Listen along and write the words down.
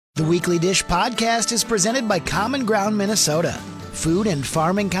The Weekly Dish podcast is presented by Common Ground Minnesota. Food and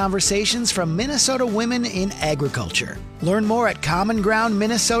farming conversations from Minnesota women in agriculture. Learn more at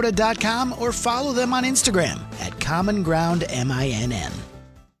commongroundminnesota.com or follow them on Instagram at commongroundminn.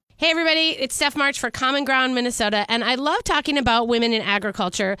 Hey everybody, it's Steph March for Common Ground Minnesota, and I love talking about women in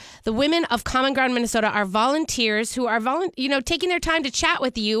agriculture. The women of Common Ground Minnesota are volunteers who are taking their time to chat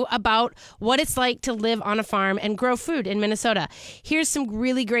with you about what it's like to live on a farm and grow food in Minnesota. Here's some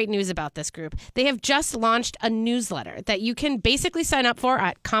really great news about this group. They have just launched a newsletter that you can basically sign up for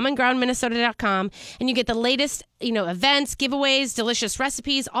at commongroundminnesota.com, and you get the latest events, giveaways, delicious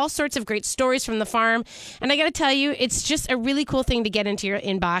recipes, all sorts of great stories from the farm. And I got to tell you, it's just a really cool thing to get into your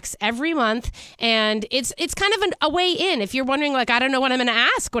inbox every month. And it's kind of a way in. If you're wondering, I don't know what I'm going to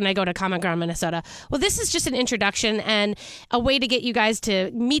ask when I go to Common Ground Minnesota. Well, this is just an introduction and a way to get you guys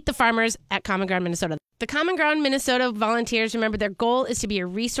to meet the farmers at Common Ground Minnesota. The Common Ground Minnesota volunteers, remember, their goal is to be a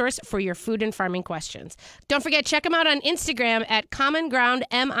resource for your food and farming questions. Don't forget, check them out on Instagram at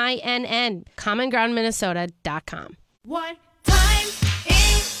commongroundminn, commongroundminnesota.com. What time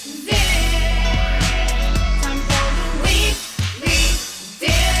is it? Time for the weekly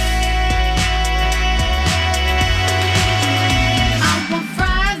dish. I want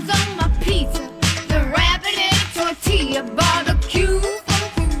fries on my pizza, the rabbit and tortilla, barbecue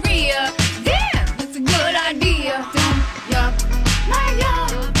from Korea. Damn, that's a good idea. Don't yuck my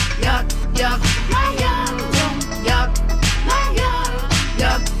yum, yuck yuck my yum, don't yuck my yum,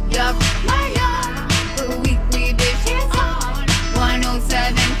 yuck yuck my yum. The weekly dish is on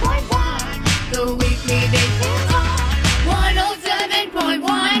 107.1. The weekly dish is on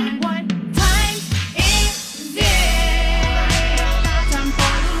 107.1. What time is it? Time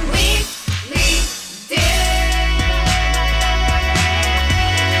for the weekly dish.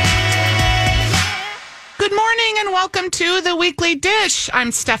 Good morning and welcome to the Weekly Dish.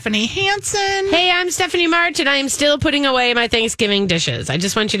 I'm Stephanie Hansen. Hey, I'm Stephanie March, and I am still putting away my Thanksgiving dishes. I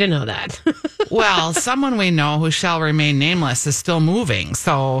just want you to know that. Well, someone we know who shall remain nameless is still moving,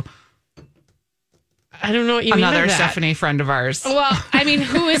 so I don't know what you mean by another that. Stephanie friend of ours. Well, I mean,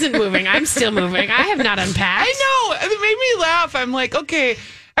 who isn't moving? I'm still moving. I have not unpacked. I know. It made me laugh. I'm like, okay,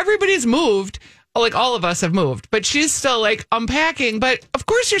 everybody's moved. Like, all of us have moved, but she's still unpacking. But of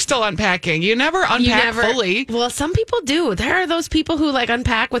course, you're still unpacking. You never unpack fully. Well, some people do. There are those people who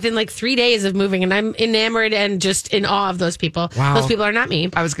unpack within 3 days of moving, and I'm enamored and just in awe of those people. Wow. Those people are not me.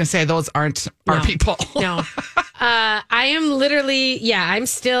 I was going to say, those aren't our people. No. I am literally, I'm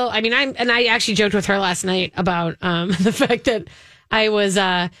still, I actually joked with her last night about the fact that I was,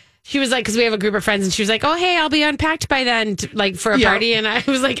 she was like, because we have a group of friends, and she was like, oh, hey, I'll be unpacked by then, for a party. And I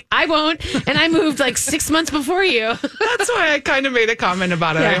was like, I won't. And I moved 6 months before you. That's why I kind of made a comment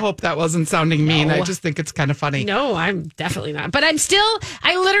about it. Yeah. I hope that wasn't sounding mean. No. I just think it's kind of funny. No, I'm definitely not. But I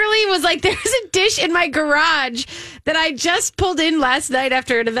literally was like, there's a dish in my garage that I just pulled in last night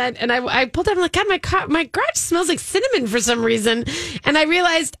after an event. And I pulled out, I'm like, God, my garage smells like cinnamon for some reason. And I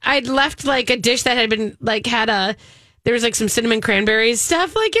realized I'd left a dish that had been there was some cinnamon cranberries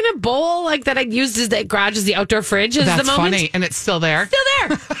stuff in a bowl that I'd used as the garage as the outdoor fridge. That's the moment. funny. And it's still there? Still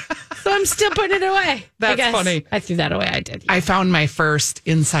there. So I'm still putting it away. That's funny. I threw that away. I did. I found my first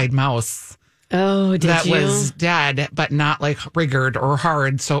inside mouse. Oh, did that you? was dead, but not rigored or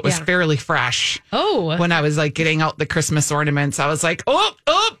hard. So it was fairly fresh. Oh. When I was getting out the Christmas ornaments, I was like,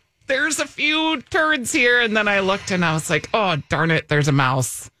 oh, there's a few turds here. And then I looked and I was like, oh, darn it, there's a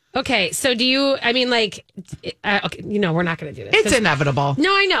mouse. Okay, so do you, we're not going to do this. It's inevitable.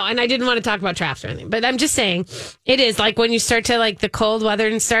 No, I know. And I didn't want to talk about traps or anything, but I'm just saying it is when you start to the cold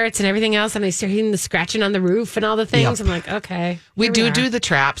weather starts and everything else, and I start hearing the scratching on the roof and all the things. Yep. I'm like, okay. We do the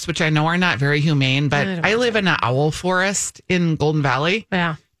traps, which I know are not very humane, but I live in an owl forest in Golden Valley.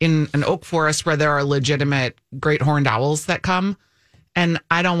 Yeah. In an oak forest where there are legitimate great horned owls that come. And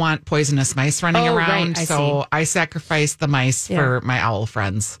I don't want poisonous mice running around, right. I sacrifice the mice for my owl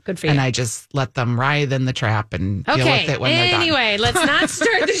friends. Good for you. And I just let them writhe in the trap and deal with it when they're done. Anyway, let's not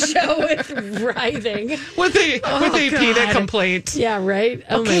start the show with writhing. with a PETA complaint. Yeah, right?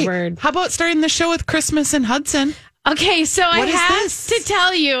 Oh, Okay, my word. how about starting the show with Christmas in Hudson? Okay, so What I is have this? to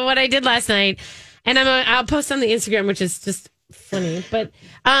tell you what I did last night. And I'll post on the Instagram, which is just funny. But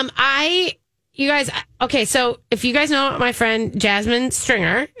you guys, okay, so if you guys know my friend Jasmine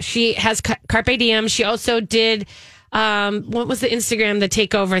Stringer, she has Carpe Diem. She also did, what was the Instagram, the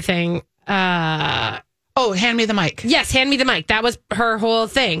takeover thing? Hand Me the Mic. Yes, Hand Me the Mic. That was her whole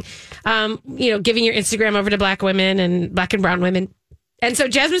thing. Giving your Instagram over to Black women and Black and brown women. And so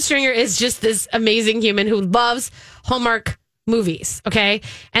Jasmine Stringer is just this amazing human who loves Hallmark movies, okay?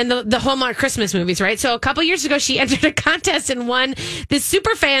 And the Hallmark Christmas movies, right? So a couple years ago, she entered a contest and won this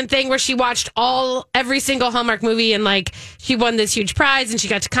super fan thing where she watched every single Hallmark movie, and like she won this huge prize, and she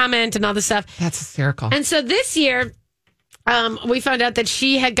got to comment and all this stuff. That's hysterical. And so this year, we found out that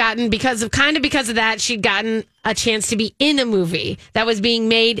she had gotten, because of that, she'd gotten a chance to be in a movie that was being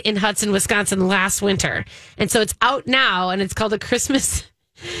made in Hudson, Wisconsin last winter. And so it's out now, and it's called a Christmas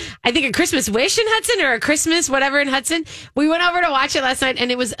Wish in Hudson, or a Christmas whatever in Hudson. We went over to watch it last night,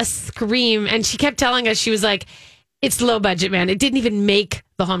 and it was a scream. And she kept telling us, she was like, it's low budget, man. It didn't even make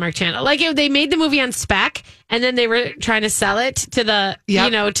the Hallmark Channel. Like, they made the movie on spec, and then they were trying to sell it to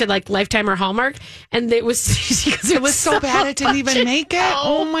to like Lifetime or Hallmark. And it was so bad it didn't even make it.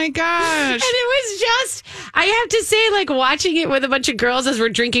 Oh my gosh. And it was just, I have to say, like, watching it with a bunch of girls as we're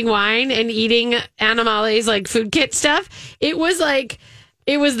drinking wine and eating Animale's like food kit stuff, it was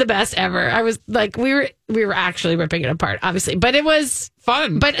the best ever. I was like, we were actually ripping it apart, obviously, but it was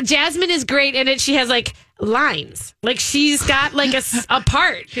fun. But Jasmine is great in it. She has like lines, like she's got like a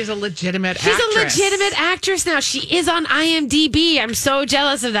part. She's a legitimate actress now. She is on IMDb. I'm so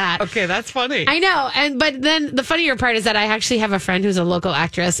jealous of that. Okay, that's funny. I know. But then the funnier part is that I actually have a friend who's a local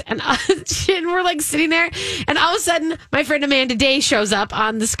actress, and we're like sitting there, and all of a sudden my friend Amanda Day shows up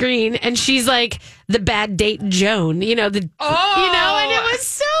on the screen, and she's like the bad date Joan, and it was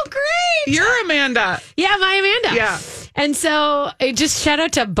so great. You're Amanda. Yeah, my Amanda. Yeah. And so just shout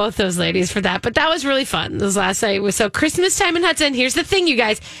out to both those ladies for that. But that was really fun. This last night was so Christmas time in Hudson. Here's the thing, you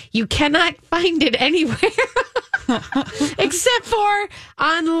guys. You cannot find it anywhere except for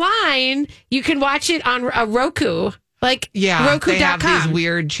online. You can watch it on a Roku. Roku.com. They have these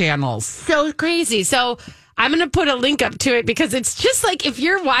weird channels. So crazy. So I'm going to put a link up to it, because it's just like, if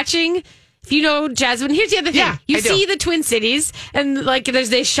you're watching... If you know Jasmine, here's the other thing. Yeah, you see the Twin Cities, and like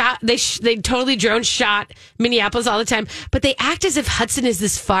they totally drone shot Minneapolis all the time, but they act as if Hudson is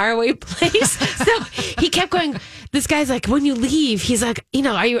this faraway place. So he kept going. This guy's like, when you leave, he's like,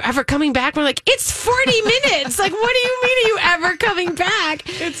 are you ever coming back? We're like, it's 40 minutes. Like, what do you mean, are you ever coming back?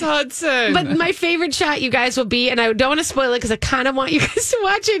 It's Hudson. But my favorite shot, you guys, will be, and I don't want to spoil it because I kind of want you guys to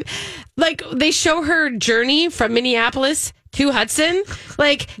watch it. Like, they show her journey from Minneapolis to Hudson.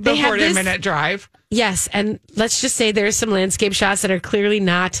 Like, they have this 40-minute drive. Yes, and let's just say there's some landscape shots that are clearly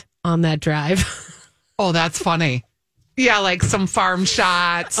not on that drive. Oh, that's funny. Yeah, like some farm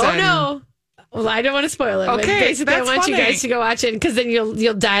shots. Oh, no. Well, I don't want to spoil it. Okay, but basically, I want funny. you guys to go watch it, because then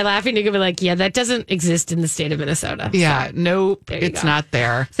you'll die laughing. You're going to be like, yeah, that doesn't exist in the state of Minnesota. Yeah, so, nope, it's not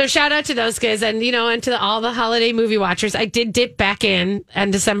there. So shout out to those guys, and and to all the holiday movie watchers. I did dip back in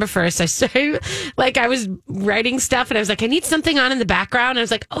on December 1st. I started, I was writing stuff, and I was like, I need something on in the background. I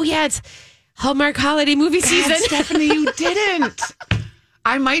was like, oh yeah, it's Hallmark holiday movie season. Stephanie, you didn't.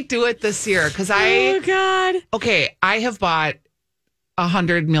 I might do it this year, because oh God. Okay, I have bought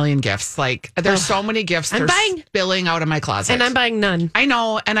 100 million gifts. Like, there's so many gifts they're spilling out of my closet, and I'm buying none. I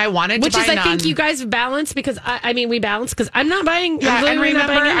know, and I wanted to buy none. I think you guys balance, because we balance, because I'm not buying. Yeah, and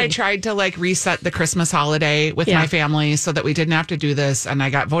remember, not buying I tried to reset the Christmas holiday with my family so that we didn't have to do this, and I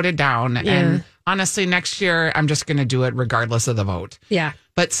got voted down. Yeah. And honestly, next year I'm just going to do it regardless of the vote. Yeah.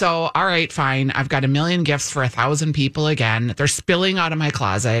 But so, all right, fine. I've got 1 million gifts for 1,000 people again. They're spilling out of my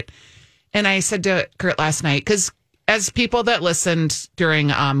closet, and I said to Kurt last night, because as people that listened during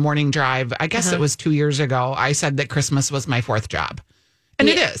Morning Drive, I guess it was 2 years ago, I said that Christmas was my fourth job. And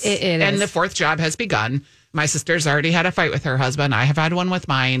it is. It is. And the fourth job has begun. My sister's already had a fight with her husband. I have had one with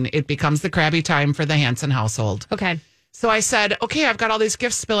mine. It becomes the crabby time for the Hansen household. Okay. So I said, okay, I've got all these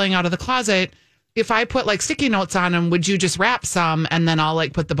gifts spilling out of the closet. If I put sticky notes on them, would you just wrap some and then I'll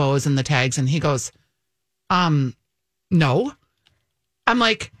put the bows and the tags? And he goes, no. I'm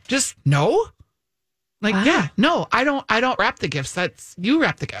like, just no? Wow. Yeah, no, I don't wrap the gifts. You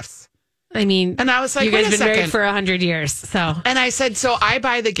wrap the gifts. I mean, and I was like, you guys wait a been second. married for 100 years, so. And I said, so I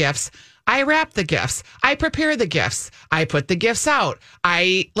buy the gifts, I wrap the gifts, I prepare the gifts, I put the gifts out,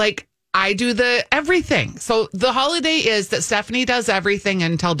 I do the everything. So the holiday is that Stephanie does everything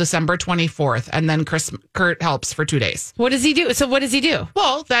until December 24th, and then Kurt helps for 2 days. What does he do? So what does he do?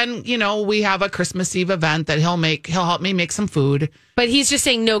 Well, then we have a Christmas Eve event that he'll help me make some food. But he's just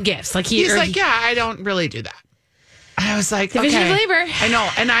saying no gifts. He's like, yeah, I don't really do that. I was like, division of labor. I know,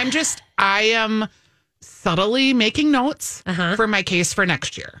 and I am subtly making notes for my case for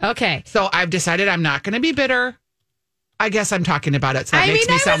next year. Okay. So I've decided I'm not going to be bitter. I guess I'm talking about it, so that makes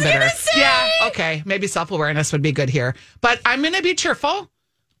me sound bitter. Yeah, okay. Maybe self-awareness would be good here. But I'm going to be cheerful.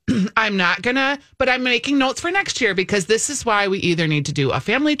 I'm not going to, but I'm making notes for next year, because this is why we either need to do a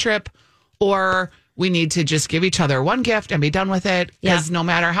family trip or we need to just give each other one gift and be done with it. Because no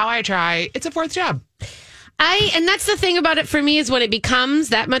matter how I try, it's a fourth job. And that's the thing about it for me is when it becomes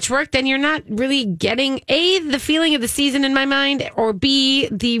that much work, then you're not really getting A, the feeling of the season in my mind, or B,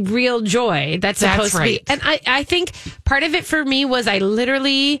 the real joy that's supposed to be. And I think part of it for me was I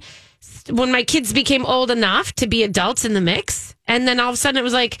literally, when my kids became old enough to be adults in the mix, and then all of a sudden it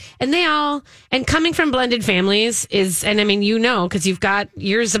was like, and coming from blended families is, and I mean, because you've got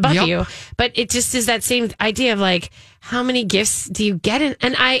years above you, but it just is that same idea of like, how many gifts do you get?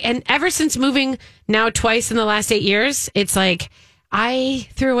 And ever since moving now twice in the last 8 years, it's like I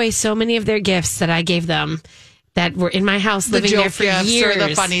threw away so many of their gifts that I gave them that were in my house living there for years. Or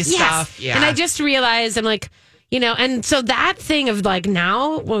the funny stuff. Yeah. And I just realized I'm like, and so that thing of like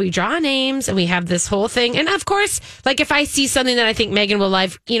now when we draw names and we have this whole thing. And of course, like if I see something that I think Megan will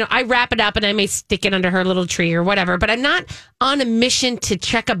like, I wrap it up and I may stick it under her little tree or whatever, but I'm not on a mission to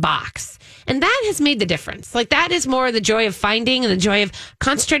check a box. And that has made the difference. Like that is more the joy of finding and the joy of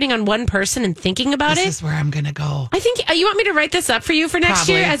concentrating on one person and thinking about it. This is where I'm going to go. I think you want me to write this up for you for next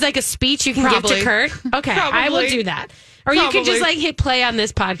year as like a speech you can give to Kurt? Okay, I will do that. Or you could just like hit play on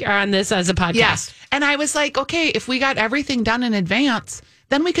this podcast or on this as a podcast. Yes. And I was like, okay, if we got everything done in advance,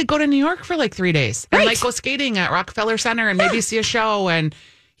 then we could go to New York for like 3 days and like go skating at Rockefeller Center and maybe see a show. And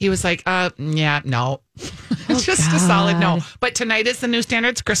he was like, no. It's just a solid no. But tonight is the New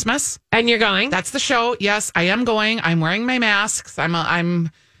Standards Christmas. And you're going? That's the show. Yes, I am going. I'm wearing my masks.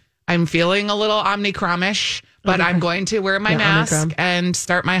 I'm feeling a little Omicron-ish, but I'm going to wear my mask and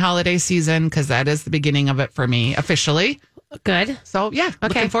start my holiday season because that is the beginning of it for me officially. Good. So,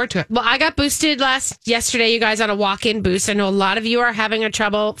 looking forward to it. Well, I got boosted yesterday, you guys, on a walk-in boost. I know a lot of you are having a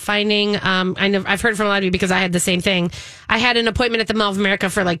trouble finding, I know I've heard from a lot of you because I had the same thing. I had an appointment at the Mall of America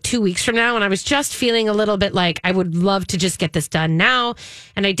for like 2 weeks from now, and I was just feeling a little bit like I would love to just get this done now.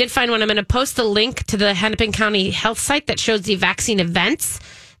 And I did find one. I'm going to post the link to the Hennepin County Health site that shows the vaccine events,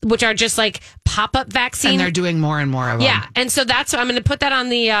 which are just like pop-up vaccine. And they're doing more and more of them. Yeah. And so I'm going to put that on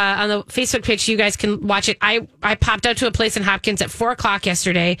the Facebook page so you guys can watch it. I popped out to a place in Hopkins at 4:00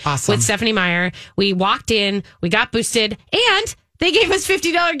 yesterday with Stephanie Meyer. We walked in, we got boosted, and they gave us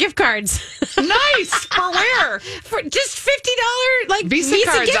 $50 gift cards. Nice. For where? For just $50 like Visa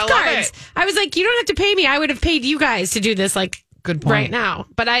cards. gift I love cards. it. I was like, you don't have to pay me. I would have paid you guys to do this good point. Right now.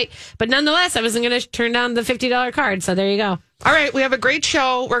 But nonetheless, I wasn't going to turn down the $50 card. So there you go. All right, we have a great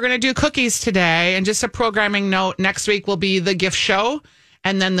show. We're going to do cookies today. And just a programming note, next week will be the gift show.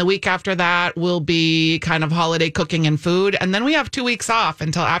 And then the week after that will be kind of holiday cooking and food. And then we have 2 weeks off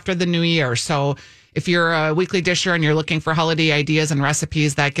until after the new year. So if you're a weekly disher and you're looking for holiday ideas and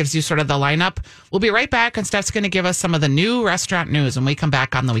recipes, that gives you sort of the lineup. We'll be right back, and Steph's going to give us some of the new restaurant news when we come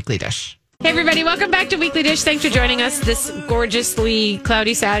back on the Weekly Dish. Hey, everybody. Welcome back to Weekly Dish. Thanks for joining us this gorgeously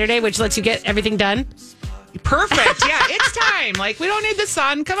cloudy Saturday, which lets you get everything done. Perfect. Yeah, it's time. Like, we don't need the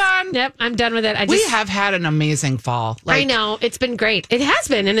sun. Come on. Yep, I'm done with it. We have had an amazing fall. I know. It's been great. It has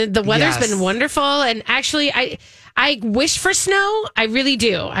been. And the weather's been wonderful. And actually, I wish for snow. I really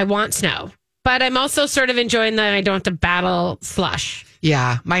do. I want snow. But I'm also sort of enjoying that I don't have to battle slush.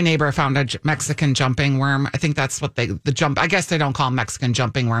 Yeah, my neighbor found a Mexican jumping worm. I think that's what I guess they don't call them Mexican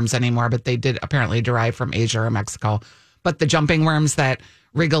jumping worms anymore, but they did apparently derive from Asia or Mexico. But the jumping worms that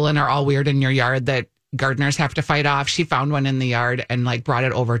wriggle and are all weird in your yard that gardeners have to fight off, she found one in the yard and like brought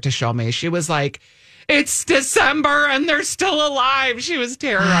it over to show me. She was like, it's December and they're still alive. She was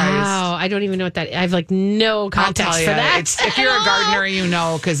terrorized. Wow, I don't even know what that is. I have like no context for that. If you're a gardener, you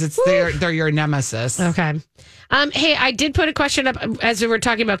know, because they're your nemesis. Okay. Hey, I did put a question up as we were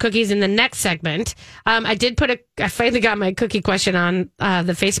talking about cookies in the next segment. I finally got my cookie question on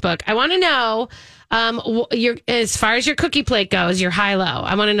the Facebook. I want to know as far as your cookie plate goes, your high-low.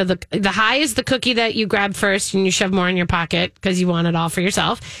 I want to know the high is the cookie that you grab first and you shove more in your pocket because you want it all for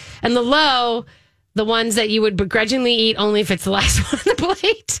yourself. And the low, the ones that you would begrudgingly eat only if it's the last one on the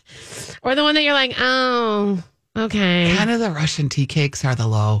plate. Or the one that you're like, oh, okay. Kind of the Russian tea cakes are the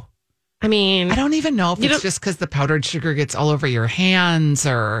low. I mean, I don't even know if it's just because the powdered sugar gets all over your hands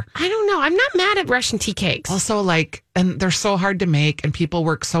or... I don't know. I'm not mad at Russian tea cakes. Also, and they're so hard to make and people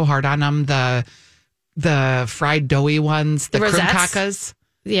work so hard on them. The fried doughy ones, the cream kakas.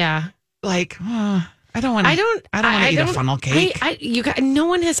 Yeah. I don't want to eat a funnel cake. I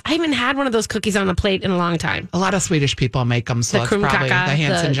haven't had one of those cookies on a plate in a long time. A lot of Swedish people make them, so it's probably the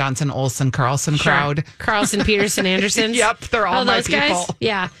Hanson, Johnson, Olsen, Carlson crowd. Carlson, Peterson, Anderson. Yep, they're all my people. Guys?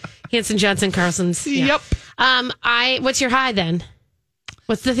 Yeah. Hanson, Johnson, Carlson's. Yeah. Yep. What's your high then?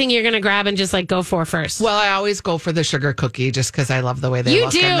 What's the thing you're going to grab and just go for first? Well, I always go for the sugar cookie just because I love the way they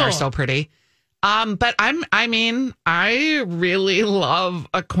look and they're so pretty. But I really love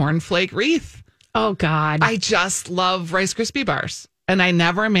a cornflake wreath. Oh God. I just love Rice Krispie bars. and I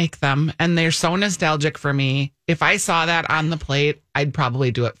never make them, and they're so nostalgic for me. If I saw that on the plate, I'd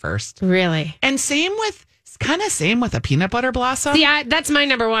probably do it first. Really? And same with a peanut butter blossom. Yeah, that's my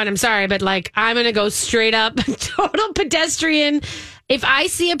number one. I'm sorry, but like I'm gonna go straight up, total pedestrian. If I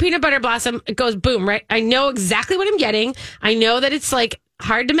see a peanut butter blossom, it goes boom, right? I know exactly what I'm getting. I know that it's like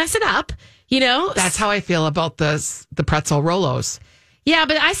hard to mess it up. You know, that's how I feel about the pretzel Rolos. Yeah,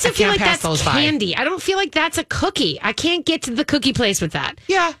 but I still feel like pass that's those by. candy. I don't feel like that's a cookie. I can't get to the cookie place with that.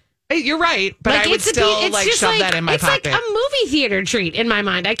 Yeah, you're right. But Like, I would it's a still pe- it's like just shove like- that in my pocket. It's like a movie theater treat in my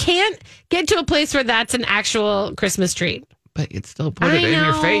mind. I can't get to a place where that's an actual Christmas treat. But you'd still put it in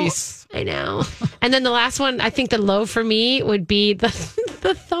your face. I know. And then the last one, I think the low for me would be the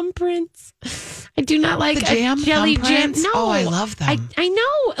thumbprints. I do not like The jam a jelly jam. thumbprints? No, Oh, I love them. I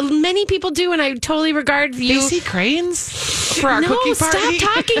know many people do, and I totally regard you. Stacey Cranes for our cookie party.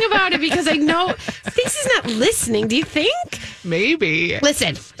 Stop talking about it because I know Stacey's not listening. Do you think? Maybe.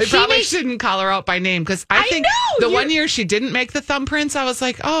 Listen, I she probably makes- shouldn't call her out by name because I think know, the you're- one year she didn't make the thumbprints, I was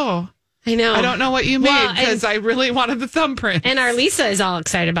like, oh, I know. I don't know what you Well, made because I really wanted the thumbprint. And our Lisa is all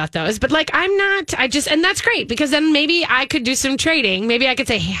excited about those. But like, I'm not, and that's great because then maybe I could do some trading. Maybe I could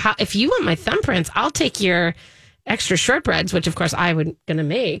say, hey, if you want my thumbprints, I'll take your extra shortbreads, which of course I wasn't going to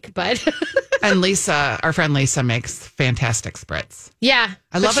make. But And Lisa, our friend Lisa, makes fantastic spritz. yeah,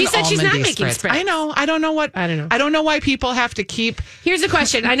 I love she an said she's not almondy making spritz. spritz. I know. I don't know what. I don't know. I don't know why people have to keep. Here's a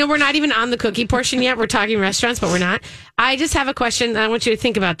question. I know we're not even on the cookie portion yet. We're talking restaurants, but we're not. I just have a question. I want you to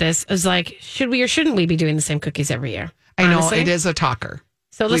think about this. Is like, should we or shouldn't we be doing the same cookies every year? I know Honestly? it is a talker.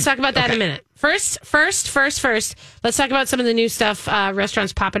 So let's talk about that in a okay. minute. First, let's talk about some of the new stuff,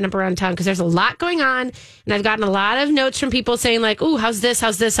 restaurants popping up around town because there's a lot going on. And I've gotten a lot of notes from people saying like, ooh, how's this?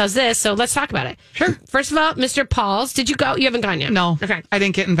 So let's talk about it. Sure. First of all, Mr. Paul's. Did you go? You haven't gone yet? No. Okay. I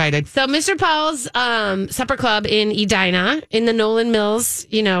didn't get invited. So Mr. Paul's Supper Club in Edina in the Nolan Mills,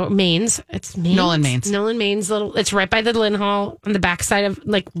 Mains. It's Mains? Nolan Mains. Nolan Mains. It's right by the Lynn Hall on the backside of,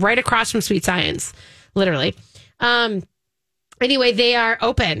 like, right across from Sweet Science, literally. Anyway, they are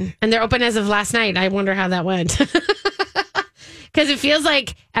open, and they're open as of last night. I wonder how that went. Because it feels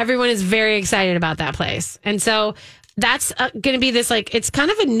like everyone is very excited about that place. And so that's going to be this, like, it's kind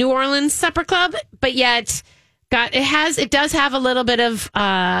of a New Orleans supper club, but yet it does have a little bit of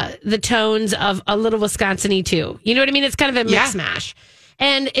the tones of a little Wisconsin-y too. You know what I mean? It's kind of a mix mash.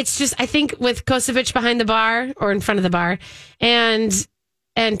 And it's just, I think with Kosevich behind the bar or in front of the bar and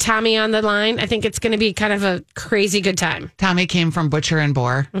Tommy on the line, I think it's going to be kind of a crazy good time. Tommy came from Butcher and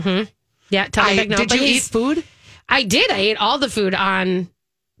Boar. Mm-hmm. Yeah, Tommy Bagnall. Did you eat food? I did. I ate all the food on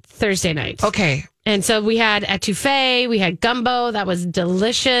Thursday night. Okay. And so we had etouffee, we had gumbo, that was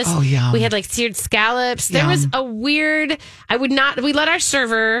delicious. Oh, yum. We had like seared scallops. There was a weird, we let our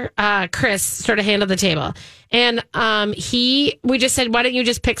server, Chris, sort of handle the table. And we just said, why don't you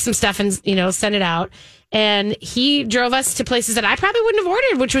just pick some stuff and, send it out. And he drove us to places that I probably wouldn't have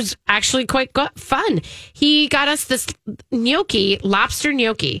ordered, which was actually quite fun. He got us this gnocchi, lobster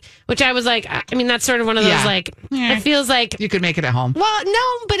gnocchi, which I was like, that's sort of one of those, it feels like... You could make it at home. Well,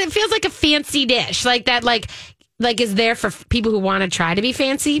 no, but it feels like a fancy dish. Like that, like is there for people who want to try to be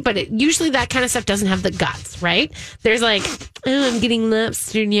fancy, but usually that kind of stuff doesn't have the guts, right? There's like, I'm getting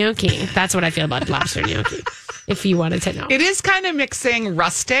lobster gnocchi. That's what I feel about lobster gnocchi, if you wanted to know. It is kind of mixing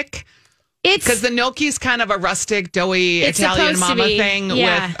rustic... It's because the gnocchi is kind of a rustic, doughy Italian mama thing.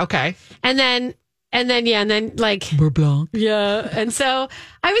 Yeah. With okay, and then like beurre blanc. Yeah, and so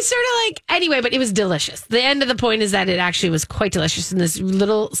I was sort of like anyway, but it was delicious. The end of the point is that it actually was quite delicious in this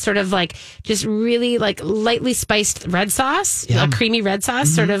little sort of like just really like lightly spiced red sauce, a creamy red sauce,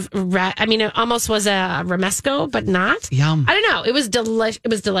 sort of. It almost was a romesco, but not. Yum. I don't know. It was It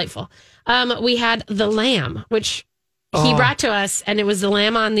was delightful. We had the lamb, which. He brought to us, and it was the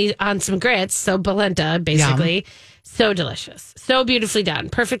lamb on some grits, so polenta, basically. Yum. So delicious. So beautifully done.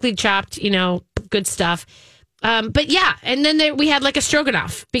 Perfectly chopped, good stuff. But yeah, and then we had like a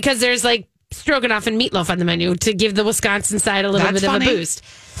stroganoff, because there's like stroganoff and meatloaf on the menu to give the Wisconsin side a little bit of a boost.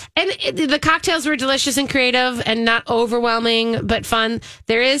 And the cocktails were delicious and creative and not overwhelming, but fun.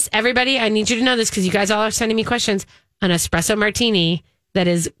 There is, everybody, I need you to know this because you guys all are sending me questions, an espresso martini that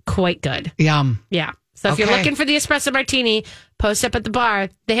is quite good. Yum. Yeah. So if you're looking for the espresso martini, post up at the bar.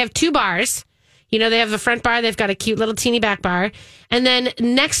 They have 2 bars. They have the front bar. They've got a cute little teeny back bar. And then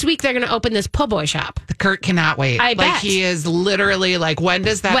next week, they're going to open this po' boy shop. The Kurt cannot wait. I bet. He is literally like, when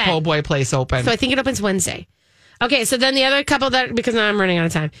does that po' boy place open? So I think it opens Wednesday. Okay, so then the other couple because now I'm running out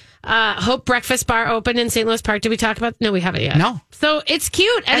of time. Hope Breakfast Bar opened in St. Louis Park. Did we talk about? No, we haven't yet. No. So it's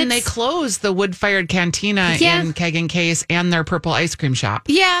cute. And they closed the wood-fired cantina in Keg and Case and their purple ice cream shop.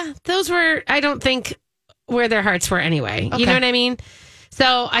 Yeah, those were, I don't think... where their hearts were anyway. You know what I mean?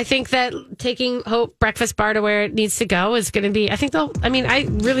 So I think that taking Hope Breakfast Bar to where it needs to go is going to be, I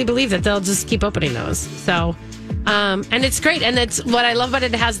really believe that they'll just keep opening those. So, and it's great. And it's what I love about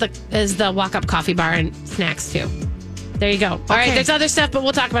it has the walk-up coffee bar and snacks too. There you go. All right, there's other stuff, but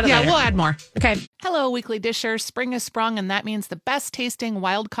we'll talk about it later. Yeah, we'll add more. Okay. Hello, Weekly Dishers. Spring has sprung, and that means the best tasting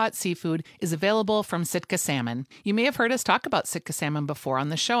wild-caught seafood is available from Sitka Salmon. You may have heard us talk about Sitka Salmon before on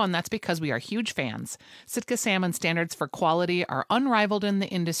the show, and that's because we are huge fans. Sitka Salmon standards for quality are unrivaled in the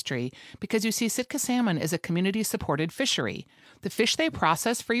industry because you see, Sitka Salmon is a community-supported fishery. The fish they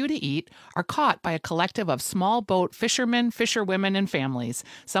process for you to eat are caught by a collective of small boat fishermen, fisherwomen, and families.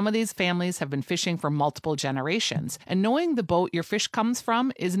 Some of these families have been fishing for multiple generations, and knowing the boat your fish comes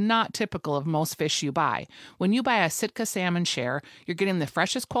from is not typical of most fish you buy. When you buy a Sitka Salmon share, you're getting the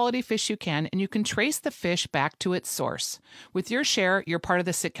freshest quality fish you can, and you can trace the fish back to its source. With your share, you're part of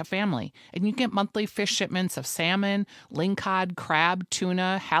the Sitka family, and you get monthly fish shipments of salmon, lingcod, crab,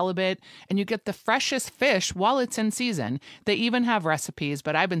 tuna, halibut, and you get the freshest fish while it's in season. They even have recipes,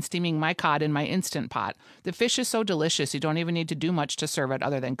 but I've been steaming my cod in my Instant Pot. The fish is so delicious, you don't even need to do much to serve it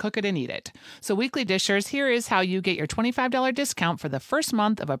other than cook it and eat it. So Weekly Dishers, here is how you get your $25 discount for the first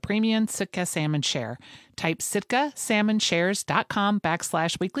month of a premium Sitka Salmon share. Type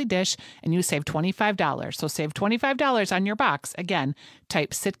sitkasalmonshares.com/weekly dish and you save $25. So save $25 on your box. Again,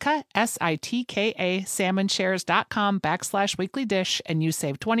 type Sitka, SITKA, salmonshares.com/weekly dish and you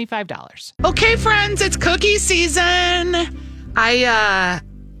save $25. Okay, friends, it's cookie season.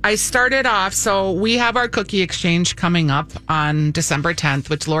 I started off, so we have our cookie exchange coming up on December 10th,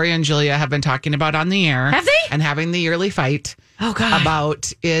 which Lori and Julia have been talking about on the air. Have they? And having the yearly fight. Oh, God.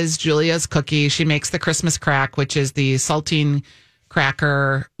 About is Julia's cookie. She makes the Christmas crack, which is the saltine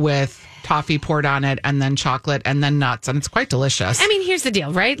cracker with toffee poured on it and then chocolate and then nuts. And it's quite delicious. I mean, here's the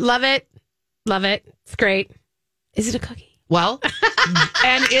deal, right? Love it. Love it. It's great. Is it a cookie? Well,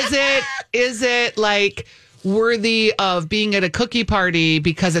 and is it like worthy of being at a cookie party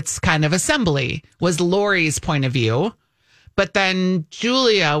because it's kind of assembly, was Lori's point of view. But then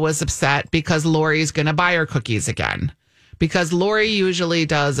Julia was upset because Lori's going to buy her cookies again. Because Lori usually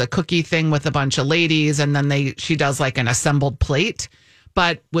does a cookie thing with a bunch of ladies and then she does like an assembled plate.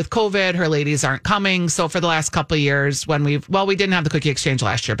 But with COVID, her ladies aren't coming. So for the last couple of years we didn't have the cookie exchange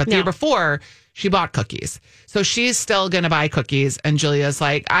last year, but the year before she bought cookies. So she's still going to buy cookies. And Julia's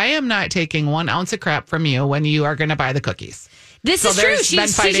like, I am not taking 1 ounce of crap from you when you are going to buy the cookies. This is true. There's been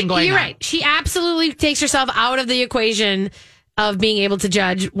fighting going on. You're right. She absolutely takes herself out of the equation of being able to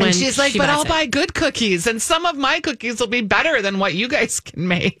judge when and she's like, she but buys I'll it. buy good cookies and some of my cookies will be better than what you guys can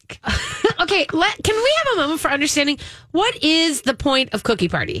make. Okay, can we have a moment for understanding what is the point of cookie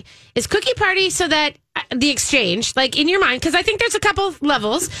party? Is cookie party so that the exchange, like in your mind, because I think there's a couple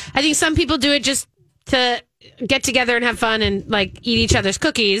levels. I think some people do it just to get together and have fun and like eat each other's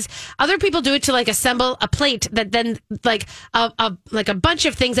cookies. Other people do it to like assemble a plate that then like a bunch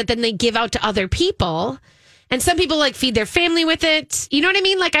of things that then they give out to other people. And some people like feed their family with it. You know what I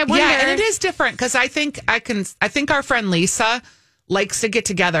mean? Like I wonder. Yeah, and it is different because I think our friend Lisa likes to get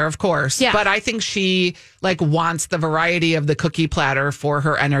together, of course. Yeah. But I think she like wants the variety of the cookie platter for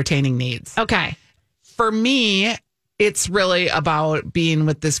her entertaining needs. Okay. For me, it's really about being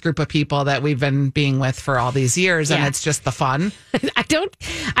with this group of people that we've been being with for all these years, and it's just the fun. I don't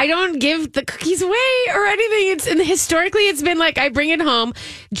give the cookies away or anything. Historically it's been like I bring it home.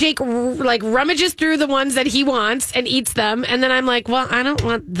 Jake like rummages through the ones that he wants and eats them, and then I'm like, well, I don't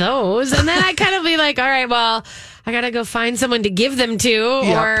want those, and then I kind of be like, all right, well, I gotta go find someone to give them to,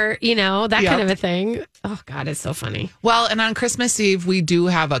 or that kind of a thing. Oh God, it's so funny. Well, and on Christmas Eve we do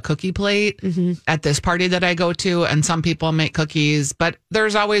have a cookie plate at this party that I go to, and some people make cookies, but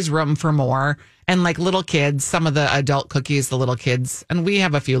there's always room for more. And like little kids, some of the adult cookies, the little kids, and we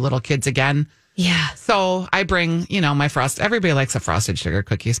have a few little kids again. Yeah. So I bring, my everybody likes a frosted sugar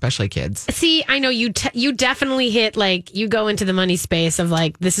cookie, especially kids. See, I know you definitely hit like, you go into the money space of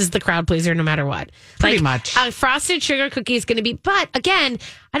like, this is the crowd pleaser no matter what. Pretty much. A frosted sugar cookie is going to be, but again,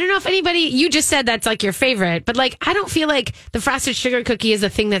 I don't know if you just said that's like your favorite, but like, I don't feel like the frosted sugar cookie is a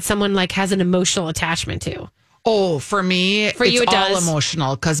thing that someone like has an emotional attachment to. Oh, for me, it's you, it all does.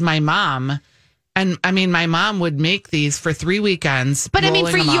 emotional because my mom... And I mean, my mom would make these for 3 weekends. But I mean,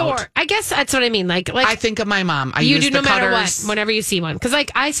 I guess that's what I mean. Like I think of my mom. You do no matter what, whenever you see one. Because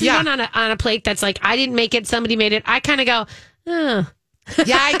like I see one on a plate that's like, I didn't make it, somebody made it. I kind of go, oh.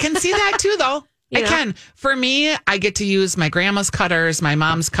 Yeah, I can see that too, though. I can. For me, I get to use my grandma's cutters, my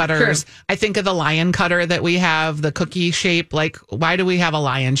mom's cutters. True. I think of the lion cutter that we have, the cookie shape. Like, why do we have a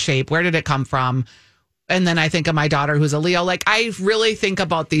lion shape? Where did it come from? And then I think of my daughter who's a Leo. Like, I really think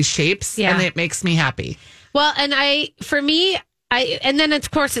about these shapes and it makes me happy. Well, and and then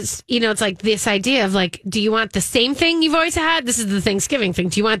of course it's, it's like this idea of like, do you want the same thing you've always had? This is the Thanksgiving thing.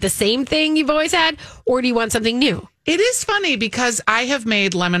 Do you want the same thing you've always had, or do you want something new? It is funny because I have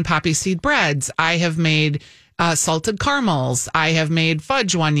made lemon poppy seed breads. I have made salted caramels. I have made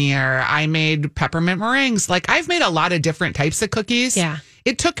fudge one year. I made peppermint meringues. Like, I've made a lot of different types of cookies. Yeah.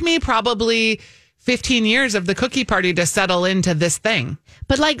 It took me probably 15 years of the cookie party to settle into this thing.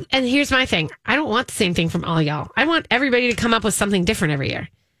 But like, and here's my thing. I don't want the same thing from all y'all. I want everybody to come up with something different every year.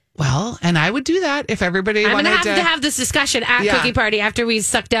 Well, and I would do that if everybody wanted to. I'm going to have this discussion at Cookie Party after we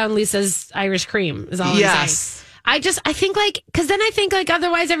suck down Lisa's Irish cream, is all I'm saying. I think like, because then I think like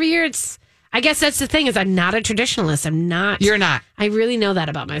otherwise every year I guess that's the thing is I'm not a traditionalist. I'm not. You're not. I really know that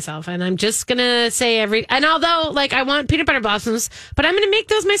about myself. And I'm just going to say and although like I want peanut butter blossoms, but I'm going to make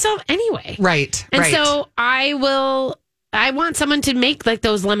those myself anyway. Right. And so I want someone to make like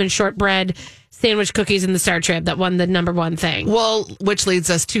those lemon shortbread sandwich cookies in the Star Trib that won the #1 thing. Well, which leads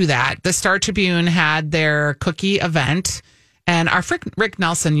us to that. The Star Tribune had their cookie event. And our Rick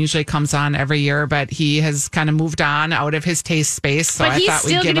Nelson usually comes on every year, but he has kind of moved on out of his taste space. So but I he's thought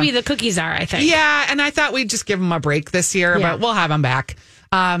still going to be the cookie czar, I think. Yeah, and I thought we'd just give him a break this year, but we'll have him back.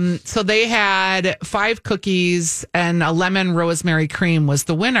 So they had 5 cookies, and a lemon rosemary cream was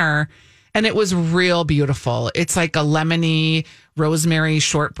the winner. And it was real beautiful. It's like a lemony rosemary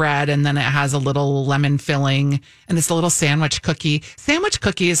shortbread, and then it has a little lemon filling, and it's a little sandwich cookie. Sandwich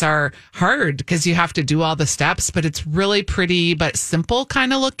cookies are hard because you have to do all the steps, but it's really pretty but simple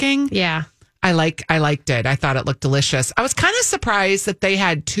kind of looking. Yeah. I liked it. I thought it looked delicious. I was kind of surprised that they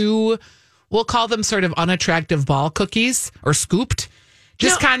had 2, we'll call them sort of unattractive ball cookies or scooped.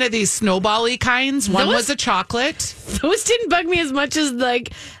 Just kind of these snowball-y kinds. One was a chocolate. Those didn't bug me as much as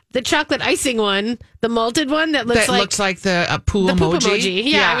like the chocolate icing one, the malted one that looks like the poo emoji.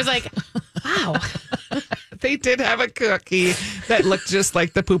 Yeah, I was like, wow. They did have a cookie that looked just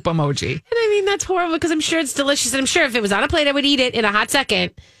like the poop emoji. And I mean, that's horrible because I'm sure it's delicious. And I'm sure if it was on a plate, I would eat it in a hot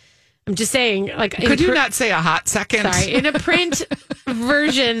second. I'm just saying, like, could you not say a hot second? Sorry, in a print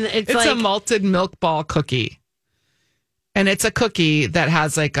version, it's like a malted milk ball cookie. And it's a cookie that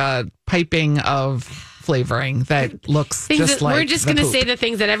has like a piping of flavoring that looks just like we're just going to say the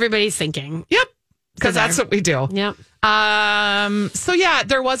things that everybody's thinking. Yep. Because that's what we do. Yep. So yeah,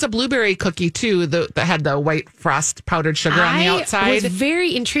 there was a blueberry cookie too that had the white frost powdered sugar on the outside. I was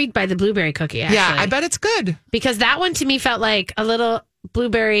very intrigued by the blueberry cookie, actually. Yeah, I bet it's good. Because that one to me felt like a little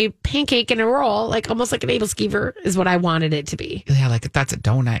blueberry pancake in a roll, like almost like an Abel Skeever is what I wanted it to be. Yeah, like that's a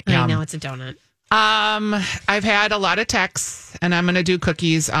donut. I know it's a donut. I've had a lot of texts, and I'm going to do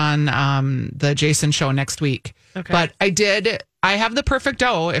cookies on the Jason show next week. Okay. But I have the perfect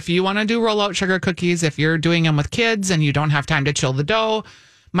dough. If you want to do rollout sugar cookies, if you're doing them with kids and you don't have time to chill the dough,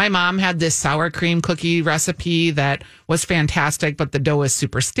 my mom had this sour cream cookie recipe that was fantastic, but the dough is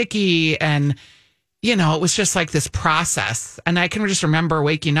super sticky. And, it was just like this process. And I can just remember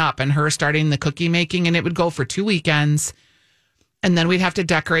waking up and her starting the cookie making, and it would go for 2 weekends. And then we'd have to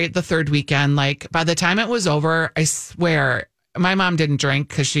decorate the third weekend. Like, by the time it was over, I swear, my mom didn't drink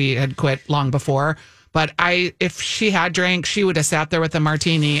because she had quit long before. But if she had drank, she would have sat there with a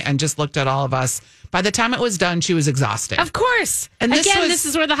martini and just looked at all of us. By the time it was done, she was exhausted. Of course. And this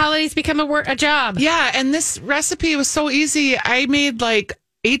is where the holidays become a job. Yeah, and this recipe was so easy. I made like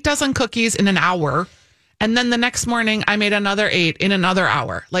 8 dozen cookies in an hour. And then the next morning, I made another 8 in another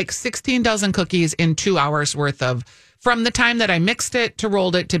hour. Like 16 dozen cookies in 2 hours worth of, from the time that I mixed it to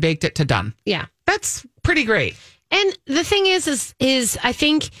rolled it to baked it to done. Yeah. That's pretty great. And the thing is I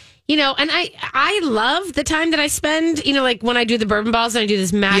think, and I love the time that I spend, like when I do the bourbon balls and I do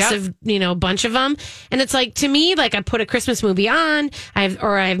this massive, bunch of them. And it's like, to me, like I put a Christmas movie on, I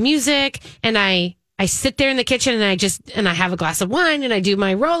have music, and I sit there in the kitchen and I have a glass of wine and I do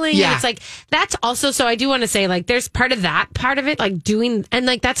my rolling. Yeah. And it's like, that's also, so I do want to say, like, there's part of it, like doing, and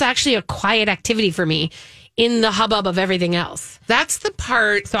like, that's actually a quiet activity for me in the hubbub of everything else. That's the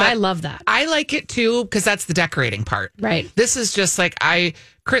part. So I love that. I like it too, because that's the decorating part. Right. This is just like,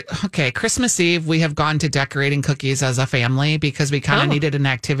 Christmas Eve, we have gone to decorating cookies as a family because we kind of needed an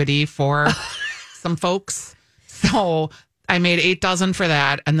activity for some folks. So I made 8 dozen for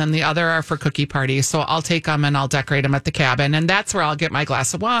that, and then the other are for cookie party. So I'll take them and I'll decorate them at the cabin, and that's where I'll get my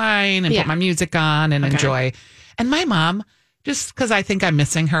glass of wine and put my music on and enjoy. And my mom, just because I think I'm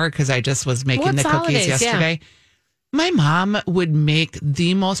missing her because I just was making the cookies yesterday. Yeah. My mom would make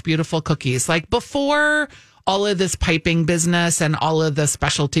the most beautiful cookies. Like before all of this piping business and all of the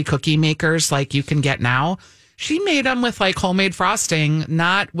specialty cookie makers like you can get now, she made them with like homemade frosting,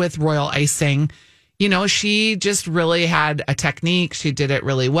 not with royal icing. She just really had a technique. She did it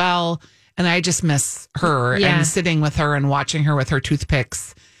really well. And I just miss her and sitting with her and watching her with her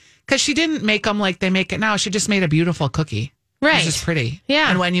toothpicks. Because she didn't make them like they make it now. She just made a beautiful cookie. Right. It was just pretty. Yeah.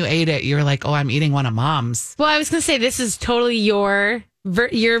 And when you ate it, you were like, oh, I'm eating one of Mom's. Well, I was going to say, this is totally your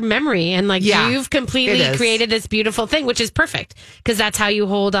memory. And like you've completely created this beautiful thing, which is perfect. Because that's how you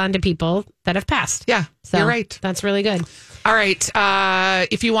hold on to people that have passed. Yeah, so you're right. That's really good. All right.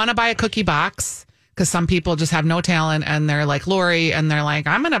 If you want to buy a cookie box, because some people just have no talent and they're like Lori and they're like,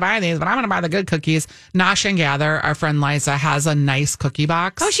 I'm going to buy these, but I'm going to buy the good cookies. Nosh and Gather, our friend Liza, has a nice cookie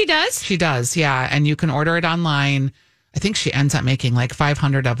box. Oh, she does? She does, yeah. And you can order it online. I think she ends up making like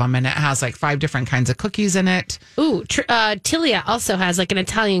 500 of them, and it has like 5 different kinds of cookies in it. Ooh, Tilia also has like an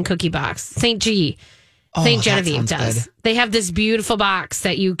Italian cookie box. St. Genevieve does. Good. They have this beautiful box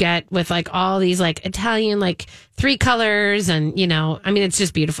that you get with like all these like Italian, like 3 colors. And, you know, I mean, it's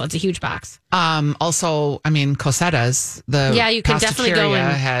just beautiful. It's a huge box. Also, I mean, Cosetta's, you can definitely go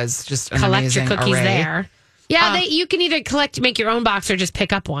and has just an collect your cookies array. there. Yeah, you can either make your own box or just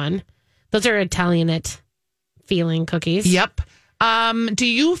pick up one. Those are Italianate feeling cookies. Yep. Do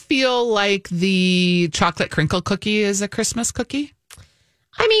you feel like the chocolate crinkle cookie is a Christmas cookie?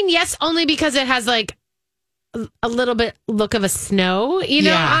 I mean, yes, only because it has like a little bit look of a snow,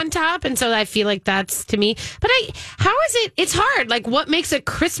 on top. And so I feel like that's to me. But how is it? It's hard. Like, what makes a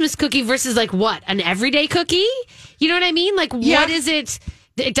Christmas cookie versus like what? An everyday cookie? You know what I mean? Like, what is it?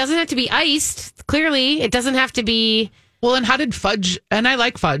 It doesn't have to be iced. Clearly, it doesn't have to be. Well, and how did fudge? And I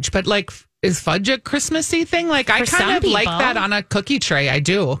like fudge, but like, is fudge a Christmassy thing? Like, I kind of like that on a cookie tray. I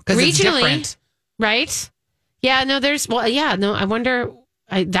do, because it's different. Right? Yeah, no, I wonder,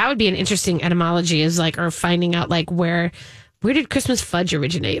 that would be an interesting etymology, is like, or finding out like where did Christmas fudge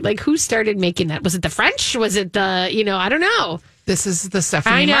originate? Like, who started making that? Was it the French? Was it the, I don't know. This is the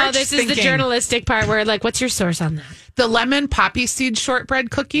Stephanie March this is the journalistic part where like, what's your source on that? The lemon poppy seed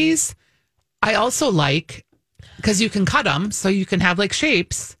shortbread cookies, I also like, because you can cut them so you can have like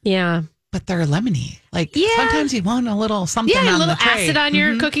shapes. Yeah. But they're lemony. Like, sometimes you want a little something on the tray. Yeah, a little acid on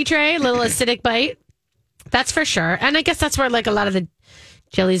your cookie tray, a little acidic bite. That's for sure. And I guess that's where, like, a lot of the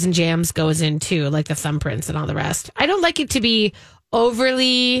jellies and jams goes in, too, like the thumbprints and all the rest. I don't like it to be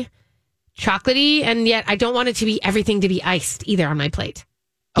overly chocolatey, and yet I don't want it to be everything to be iced either on my plate.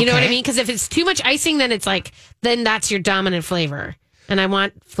 You know what I mean? Because if it's too much icing, then it's like, then that's your dominant flavor. And I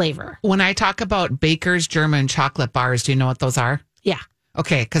want flavor. When I talk about Baker's German chocolate bars, do you know what those are? Yeah.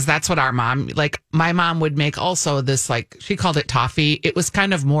 Okay, because that's what my mom would make also this, like, she called it toffee. It was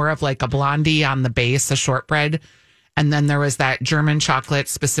kind of more of like a blondie on the base, a shortbread. And then there was that German chocolate,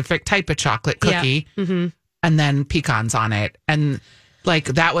 specific type of chocolate cookie. Yeah. Mm-hmm. And then pecans on it. And like,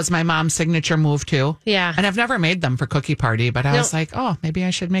 that was my mom's signature move too. Yeah. And I've never made them for Cookie Party, but I was like, oh, maybe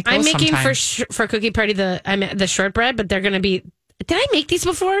I should make those sometime. I'm making for Cookie Party the shortbread, but they're going to be... Did I make these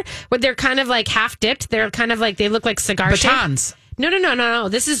before? Where they're kind of like half dipped. They're kind of like, they look like cigar batons. Shape. No.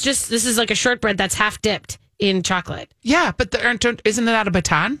 This is like a shortbread that's half dipped in chocolate. Yeah, but isn't that a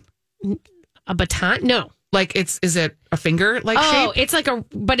baton? A baton? No. Like, is it a finger shape? Oh, it's like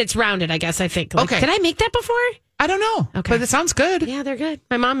but it's rounded, I guess, I think. Like, okay. Did I make that before? I don't know. Okay. But it sounds good. Yeah, they're good.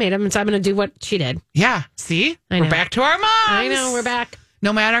 My mom made them, and so I'm going to do what she did. Yeah. See? We're back to our moms. I know, we're back.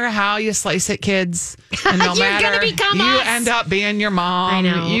 No matter how you slice it, kids, and no matter you end up being your mom, I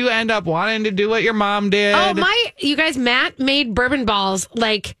know. You end up wanting to do what your mom did. Oh, you guys, Matt made bourbon balls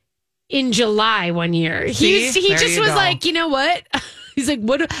like in July one year. He just was like, you know what? He's like,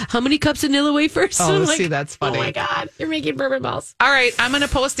 what? How many cups of Nilla wafers? Oh, like, that's funny. Oh my God, you're making bourbon balls. All right, I'm going to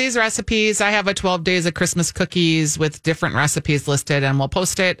post these recipes. I have a 12 days of Christmas cookies with different recipes listed, and we'll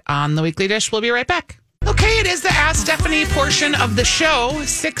post it on the Weekly Dish. We'll be right back. Okay, it is the Ask Stephanie portion of the show.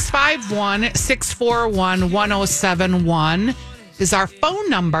 651-641-1071 is our phone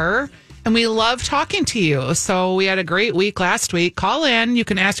number, and we love talking to you. So we had a great week last week. Call in. You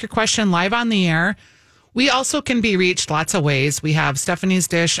can ask your question live on the air. We also can be reached lots of ways. We have Stephanie's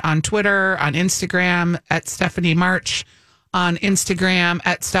Dish on Twitter, on Instagram, at Stephanie March, on Instagram,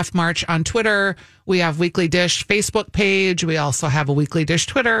 at Steph March on Twitter. We have Weekly Dish Facebook page. We also have a Weekly Dish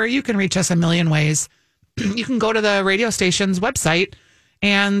Twitter. You can reach us a million ways. You can go to the radio station's website,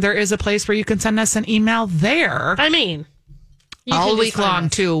 and there is a place where you can send us an email there. I mean, all week long,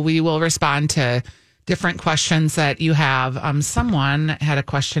 too. We will respond to different questions that you have. Someone had a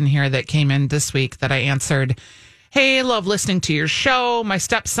question here that came in this week that I answered. Hey, love listening to your show. My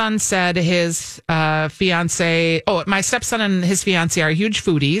stepson said his my stepson and his fiance are huge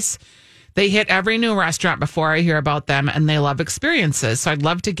foodies. They hit every new restaurant before I hear about them, and they love experiences. So I'd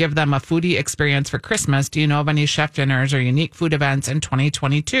love to give them a foodie experience for Christmas. Do you know of any chef dinners or unique food events in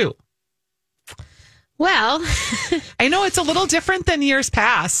 2022? Well, I know it's a little different than years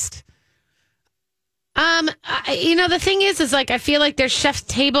past. The thing is like I feel like there's chef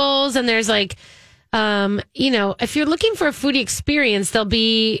tables and there's like, if you're looking for a foodie experience, there'll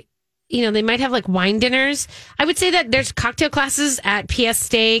be, they might have like wine dinners. I would say that there's cocktail classes at PS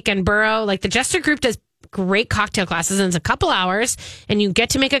Steak and Burrow. Like the Jester Group does great cocktail classes, and it's a couple hours, and you get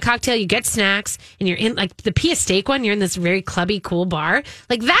to make a cocktail, you get snacks, and you're in like the PS Steak one. You're in this very clubby, cool bar.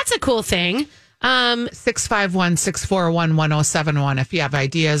 Like that's a cool thing. 651-641-1071 if you have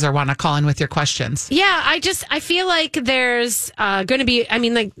ideas or want to call in with your questions. Yeah, I feel like there's going to be,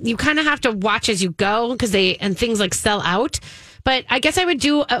 you kind of have to watch as you go because things like sell out. But I guess I would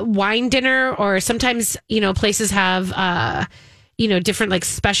do a wine dinner, or sometimes, places have, different like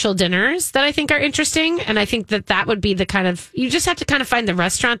special dinners that I think are interesting. And I think that would be the kind of, you just have to kind of find the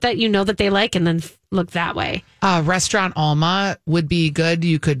restaurant that that they like and then look that way. Restaurant Alma would be good.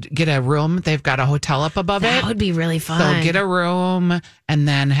 You could get a room. They've got a hotel up above it. That would be really fun. So get a room and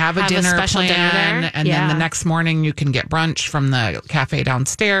then have a dinner special plan. Dinner there. And then the next morning you can get brunch from the cafe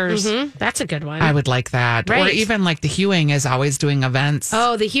downstairs. Mm-hmm. That's a good one. I would like that. Right. Or even like the Hewing is always doing events.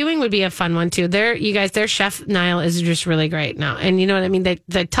 Oh, the Hewing would be a fun one too. Their chef Niall is just really great now. And you know what I mean?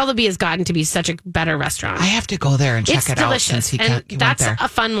 The Tullabee has gotten to be such a better restaurant. I have to go there and check it's it delicious. out since he and went that's there. a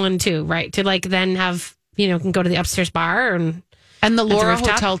fun one too, right? To like then have, can go to the upstairs bar and the Laura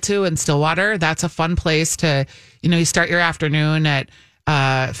rooftop. Hotel too in Stillwater. That's a fun place to, you start your afternoon at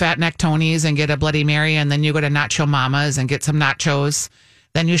Fat Neck Tony's and get a Bloody Mary, and then you go to Nacho Mama's and get some nachos.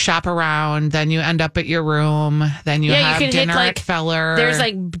 Then you shop around. Then you end up at your room. Then you have dinner at Feller. There's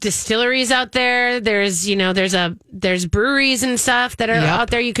like distilleries out there. There's there's breweries and stuff that are out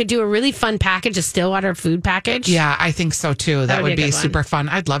there. You could do a really fun package, a Stillwater food package. Yeah, I think so too. That would be super fun.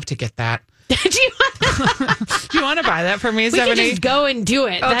 I'd love to get that. Do you want to buy that for me, we Stephanie? We could just go and do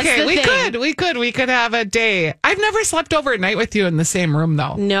it. Okay, That's the thing. We could have a day. I've never slept over at night with you in the same room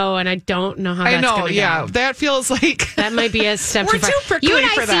though. No, and I don't know how that's going to go. That feels like that might be a step we're too far. too prickly you and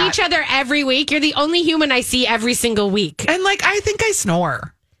I for see that. each other every week. You're the only human I see every single week. And I think I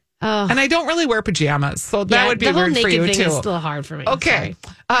snore. Oh. And I don't really wear pajamas, so that would be weird for you thing too. Is still hard for me. Okay,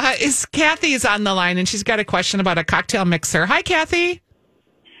 is Kathy's on the line, and she's got a question about a cocktail mixer. Hi, Kathy.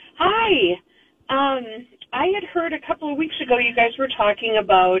 Hi. I had heard a couple of weeks ago you guys were talking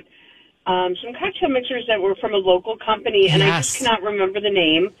about some cocktail mixers that were from a local company, and I just cannot remember the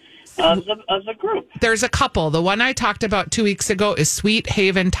name of the group. There's a couple. The one I talked about 2 weeks ago is Sweet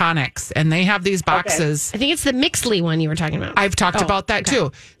Haven Tonics, and they have these boxes. Okay. I think it's the Mixley one you were talking about. I've talked about that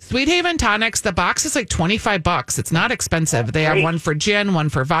too. Sweet Haven Tonics, the box is like $25. It's not expensive. They have one for gin, one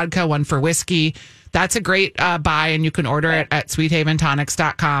for vodka, one for whiskey. That's a great buy, and you can order it at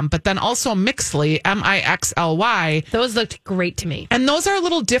sweethaventonics.com. But then also Mixley, Mixly. Those looked great to me. And those are a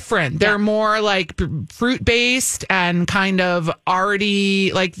little different. They're more like fruit-based and kind of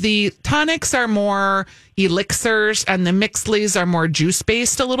arty. Like the tonics are more elixirs, and the Mixleys are more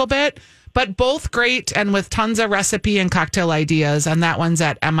juice-based a little bit. But both great and with tons of recipe and cocktail ideas. And that one's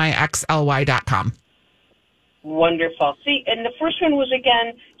at Mixly.com. Wonderful. See, and the first one was,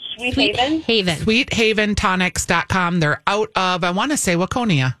 again, Sweet Haven? SweetHavenTonics.com. They're out of, I want to say,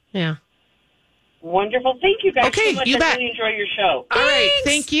 Waconia. Yeah. Wonderful. Thank you guys so much. You bet. I really enjoy your show. All right.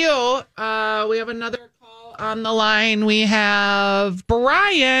 Thank you. We have another call on the line. We have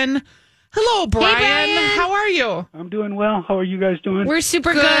Brian. Hello, Brian. Hey, Brian. How are you? I'm doing well. How are you guys doing? We're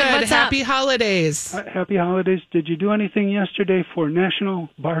super good. What's Happy up? holidays. Happy holidays. Did you do anything yesterday for National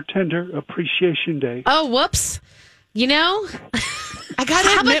Bartender Appreciation Day? Oh, whoops. I got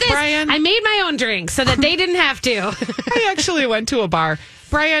to admit, Brian, I made my own drink so that they didn't have to. I actually went to a bar.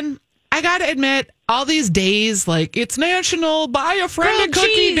 Brian, I got to admit, all these days, like, it's National Buy a Friend a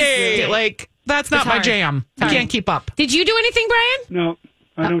Cookie Day. Like, that's not my jam. I can't keep up. Did you do anything, Brian? No,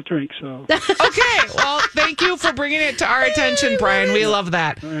 I don't drink, so. Okay. Well, thank you for bringing it to our attention, Brian. We love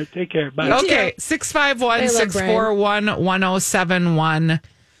that. All right, take care. Bye. Okay. 651-641-1071.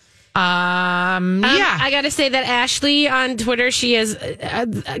 I got to say that Ashley on Twitter, she is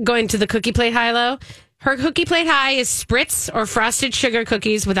going to the Cookie Plate High-Low. Her Cookie Plate High is Spritz or frosted sugar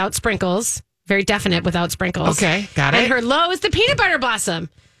cookies without sprinkles. Very definite without sprinkles. Okay, got it. And her low is the peanut butter blossom.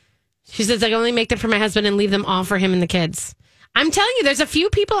 She says, I only make them for my husband and leave them all for him and the kids. I'm telling you, there's a few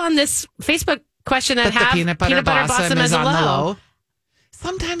people on this Facebook question that have the peanut butter blossom as is a on low. the low.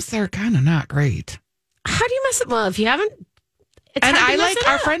 Sometimes they're kind of not great. How do you mess it low if you haven't? It's and hard to I mess like it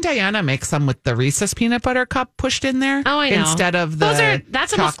our up. friend Diana makes some with the Reese's peanut butter cup pushed in there. Oh, I know. Instead of the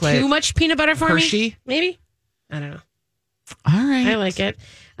that's almost chocolate too much peanut butter for Hershey. me. Maybe? I don't know. All right. I like it.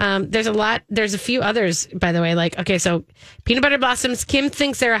 There's a few others, by the way. Like, okay, so peanut butter blossoms. Kim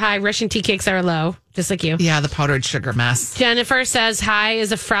thinks they're a high. Russian tea cakes are a low, just like you. Yeah, the powdered sugar mess. Jennifer says high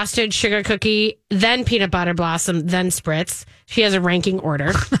is a frosted sugar cookie, then peanut butter blossom, then spritz. She has a ranking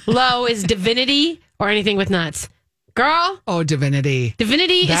order. Low is divinity or anything with nuts. Girl. Oh, divinity.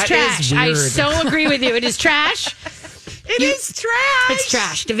 Divinity is trash. I so agree with you. It is trash. It is trash. It's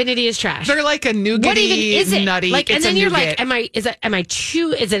trash. Divinity is trash. They're like a nougaty, what even is it? nutty. Like, and it's then a you're nougat. like, am I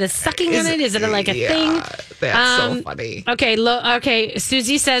chew? Is it a sucking on it? Is it like a thing? That's so funny. Okay, okay.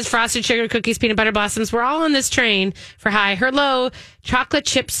 Susie says frosted sugar cookies, peanut butter blossoms. We're all on this train for high. Her low, chocolate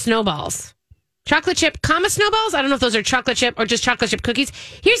chip snowballs. Chocolate chip, snowballs. I don't know if those are chocolate chip or just chocolate chip cookies.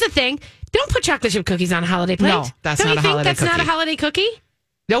 Here's the thing: don't put chocolate chip cookies on a holiday plate. No, that's not a holiday that's cookie. Not a holiday cookie.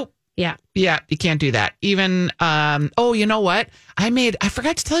 Nope. Yeah. Yeah, you can't do that. Even, you know what? I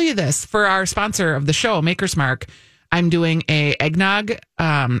forgot to tell you this for our sponsor of the show, Maker's Mark. I'm doing a eggnog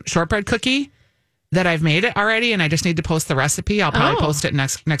shortbread cookie that I've made it already, and I just need to post the recipe. I'll probably post it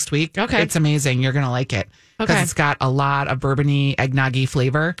next week. Okay. It's amazing. You're going to like it. Because it's got a lot of bourbony, eggnoggy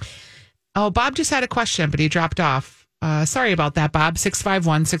flavor. Oh, Bob just had a question, but he dropped off. Sorry about that, Bob.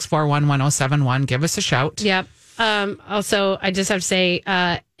 651-641-1071. Give us a shout. Yep. Also, I just have to say,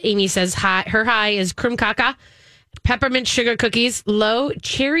 Amy says her high is Krum Kaka, peppermint sugar cookies, low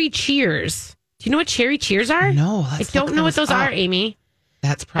cherry cheers. Do you know what cherry cheers are? No, I don't know what those are, Amy.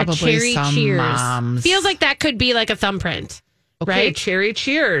 That's probably cherry some cheers. moms. Feels like that could be like a thumbprint. Okay, right? cherry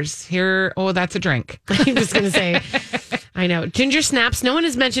cheers. Here, that's a drink. I'm just going to say, I know. Ginger snaps. No one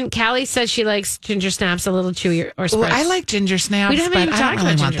has mentioned. Callie says she likes ginger snaps a little chewy or spritz. Well, I like ginger snaps, We haven't but even I talked don't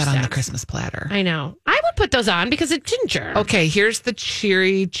really about want ginger that on the snaps. Christmas platter. I know. I would put those on because it's ginger. Okay, here's the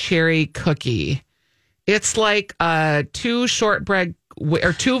cherry cookie. It's like two shortbread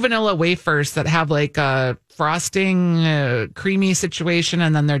or two vanilla wafers that have like a frosting, creamy situation,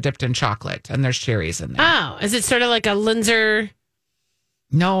 and then they're dipped in chocolate, and there's cherries in there. Oh, is it sort of like a Linzer?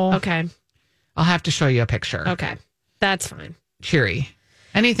 No. Okay. I'll have to show you a picture. Okay. That's fine. Cherry.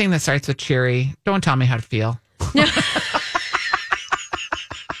 Anything that starts with cherry. Don't tell me how to feel.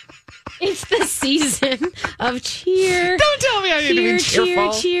 It's the season of cheer. Don't tell me I need to be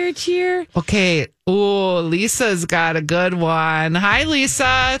cheerful. Cheer. Okay. Oh, Lisa's got a good one. Hi,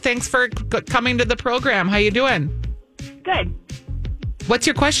 Lisa. Thanks for coming to the program. How you doing? Good. What's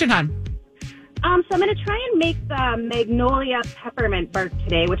your question, hon? So I'm going to try and make the Magnolia peppermint bark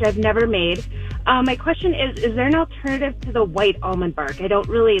today, which I've never made. My question is there an alternative to the white almond bark? I don't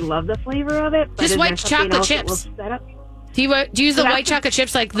really love the flavor of it. But just white chocolate chips. Do you use the white chocolate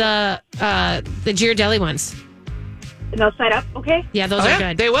chips like the Ghirardelli ones? They'll set up, okay? Yeah, those are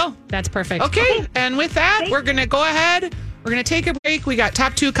good. They will. That's perfect. Okay. And with that, we're going to go ahead. We're going to take a break. We got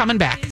top two coming back.